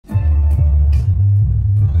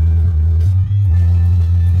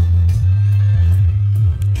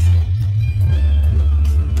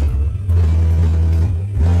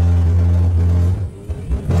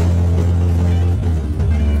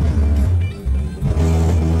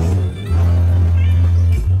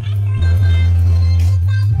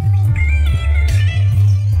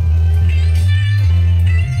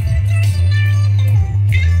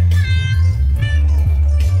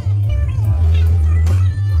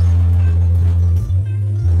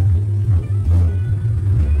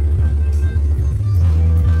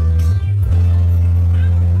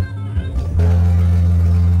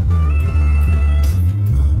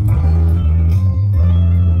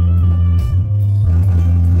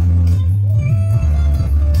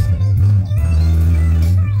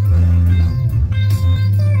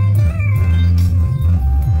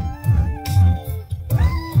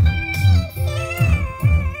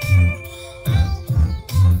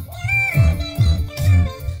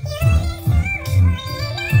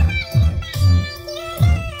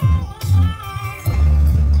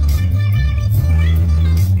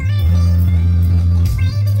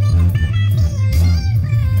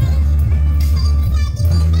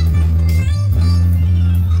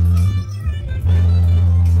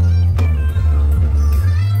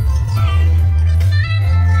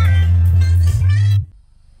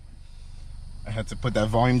put that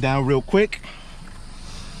volume down real quick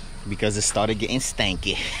because it started getting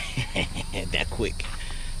stanky that quick.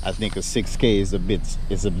 I think a 6K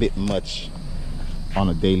is a bit much on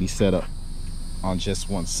a daily setup on just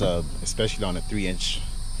one sub, especially on a 3-inch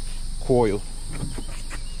coil.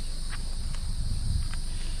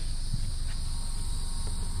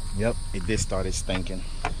 Yep, it did started stinking.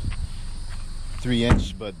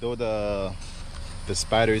 3-inch, but though the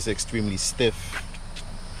spider is extremely stiff,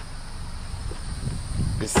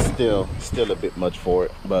 it's still a bit much for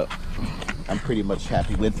it, but I'm pretty much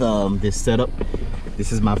happy with this setup.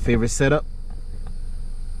 This is my favorite setup,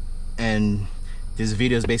 and this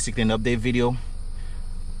video is basically an update video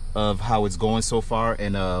of how it's going so far,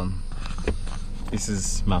 and this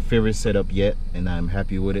is my favorite setup yet, and I'm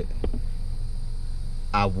happy with it.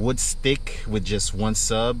 I would stick with just one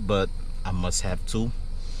sub, but I must have two,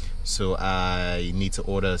 so I need to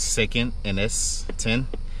order a second NS10,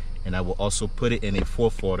 and I will also put it in a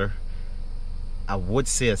 4th order. I would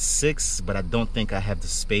say a 6, but I don't think I have the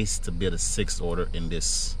space to build a 6th order in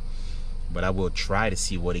this, but I will try to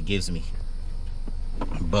see what it gives me.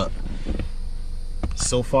 But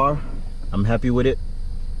so far I'm happy with it.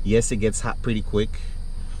 Yes, it gets hot pretty quick,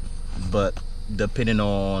 but depending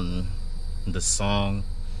on the song,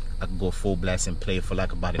 I could go full blast and play for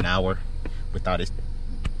like about an hour without it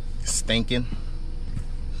stinking.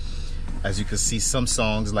 As you can see, some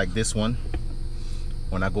songs like this one,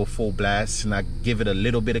 when I go full blast and I give it a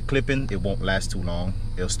little bit of clipping, it won't last too long.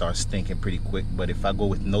 It'll start stinking pretty quick. But if I go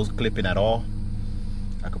with no clipping at all,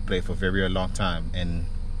 I could play for a very long time, and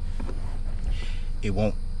I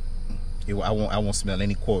won't smell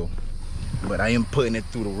any coil. But I am putting it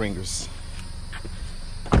through the ringers.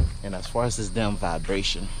 And as far as this damn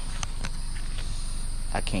vibration,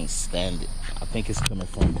 I can't stand it. I think it's coming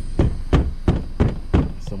from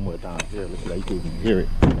somewhere down here. Looks like you can hear it.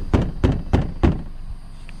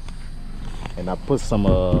 And I put some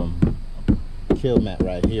kill mat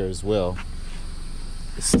right here as well.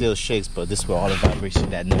 It still shakes, but this is where all the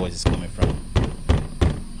vibration, that noise is coming from.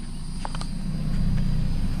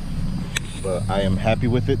 But I am happy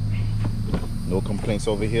with it. No complaints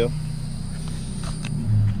over here.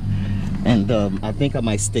 And I think I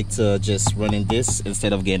might stick to just running this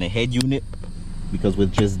instead of getting a head unit, because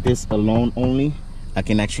with just this alone only, I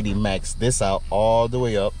can actually max this out all the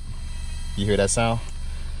way up. You hear that sound?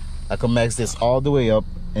 I can max this all the way up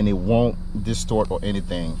and it won't distort or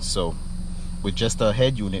anything. So with just a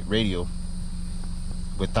head unit radio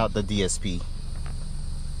without the DSP,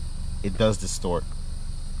 it does distort.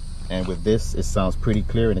 And with this, it sounds pretty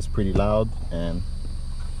clear and it's pretty loud, and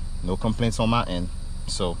no complaints on my end.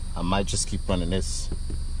 So I might just keep running this.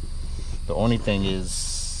 The only thing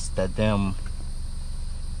is that damn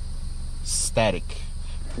static.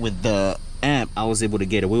 With the amp, I was able to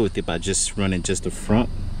get away with it by just running just the front,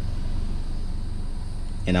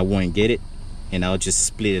 and I won't get it, and I'll just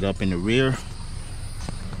split it up in the rear.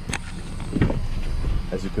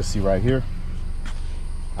 As you can see right here,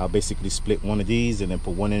 I'll basically split one of these and then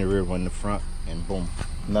put one in the rear, one in the front, and boom,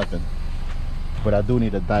 nothing. But I do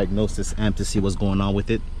need to diagnose this amp to see what's going on with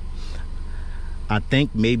it. I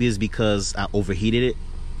think maybe it's because I overheated it.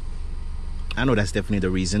 I know that's definitely the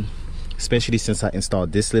reason, especially since I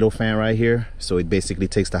installed this little fan right here. So it basically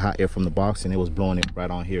takes the hot air from the box, and it was blowing it right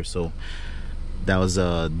on here. So that was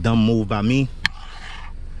a dumb move by me.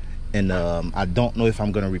 And I don't know if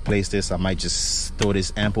I'm gonna replace this. I might just throw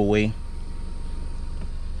this amp away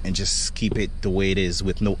and just keep it the way it is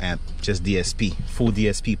with no amp, just DSP, full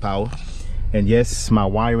DSP power. And yes, my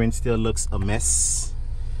wiring still looks a mess.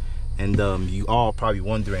 And you all probably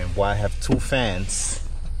wondering why I have 2 fans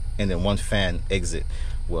and then 1 fan exit.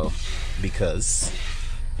 Well, because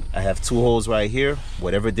I have 2 holes right here.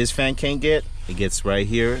 Whatever this fan can't get, it gets right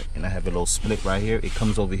here, and I have a little split right here. It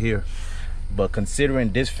comes over here. But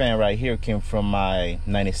considering this fan right here came from my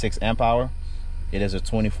 96 amp hour, it is a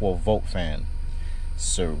 24 volt fan.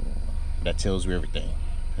 So that tells you everything.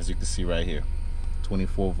 As you can see right here,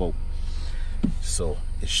 24 volt. So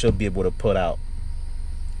it should be able to put out,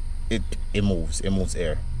 it moves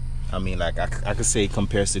air. I mean, like I could say it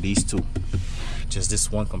compares to these 2. Just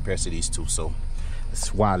this one compares to these 2. So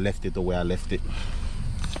that's why I left it the way I left it.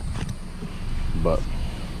 But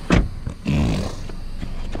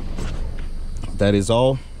that is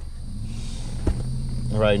all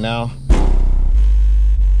right now.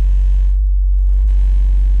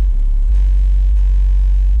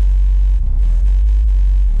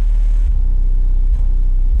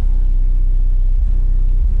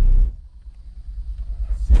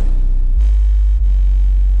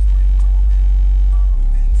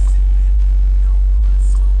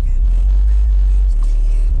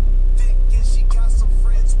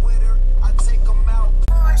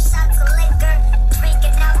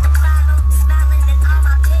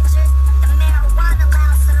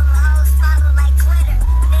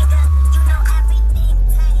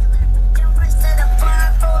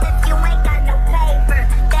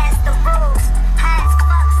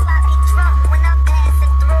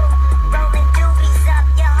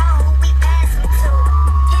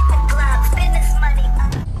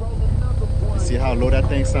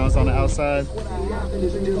 sounds on the outside.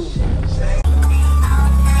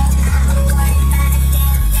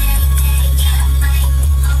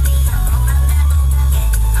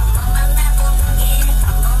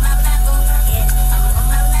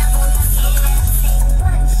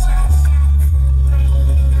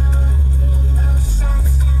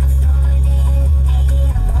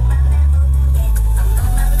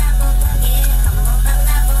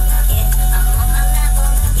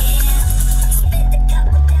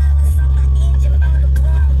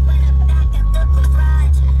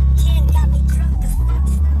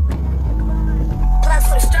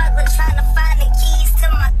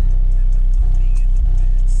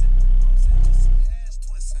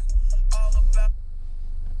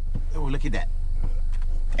 Look at that.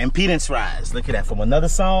 Impedance rise. Look at that. From another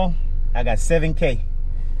song, I got 7K.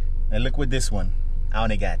 And look with this one. I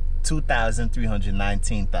only got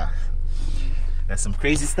 2,319. That's some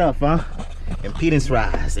crazy stuff, huh? Impedance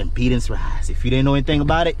rise. Impedance rise. If you didn't know anything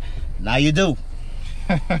about it, now you do.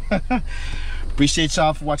 Appreciate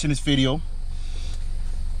y'all for watching this video.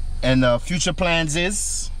 And future plans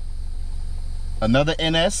is another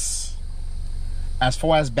NS. As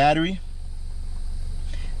far as battery,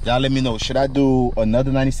 y'all let me know. Should I do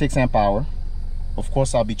another 96 amp hour? Of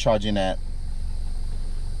course I'll be charging at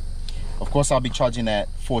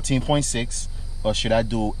 14.6, or should I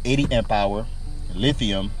do 80 amp hour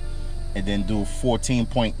lithium and then do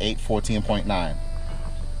 14.8, 14.9?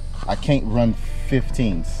 I can't run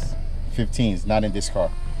 15s, not in this car.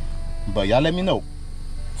 But y'all let me know.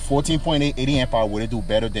 14.8, 80 amp hour, would it do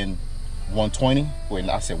better than 120? Wait,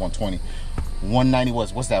 I said 120. 190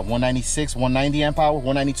 what's that? 196, 190 amp hour,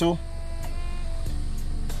 192?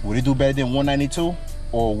 Would it do better than 192?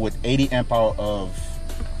 Or would 80 amp hour of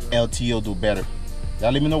LTO do better?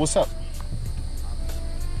 Y'all let me know what's up.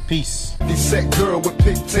 Peace. Set girl with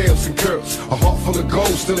pigtails and curls, a heart full of gold,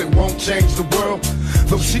 still it won't change the world.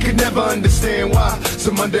 Though she could never understand why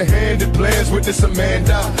some underhanded plans with this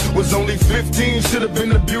Amanda. Was only 15, should have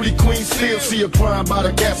been a beauty queen. Still see her crying by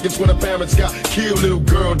the caskets when her parents got killed. Little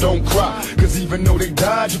girl, don't cry, cause even though they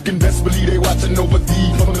died, you can best believe they watching over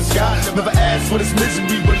thee from the sky. Never asked for this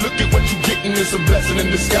misery, but look at what you getting. It's a blessing in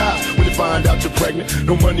disguise. When you find out you're pregnant,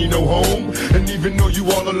 no money, no home, and even though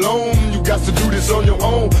you all alone, you got to do this on your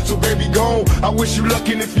own. So baby, gone. I wish you luck,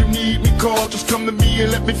 and if you need me, call. Just come to me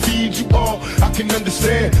and let me feed you all. I can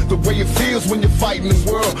understand the way it feels when you're fighting this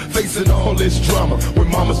world, facing all this drama when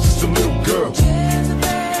mama's just a little girl.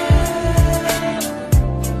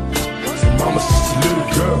 Mama's just a little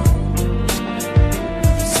girl.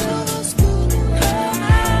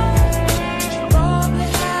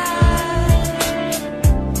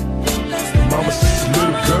 Mama's just a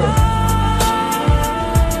little girl.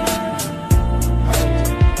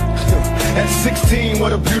 At 16,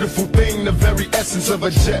 what a beautiful thing, the very essence of a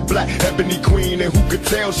jet black ebony queen. And who could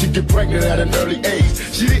tell she get pregnant at an early age?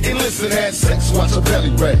 She didn't listen, had sex, watch her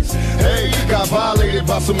belly raise. Hey, got violated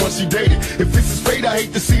by someone she dated. If this is fate, I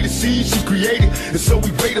hate to see the seed she created. And so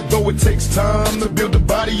we waited, though it takes time to build the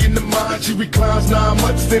body and the mind. She reclines 9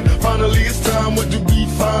 months, then finally it's time. What do we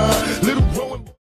find? Little growing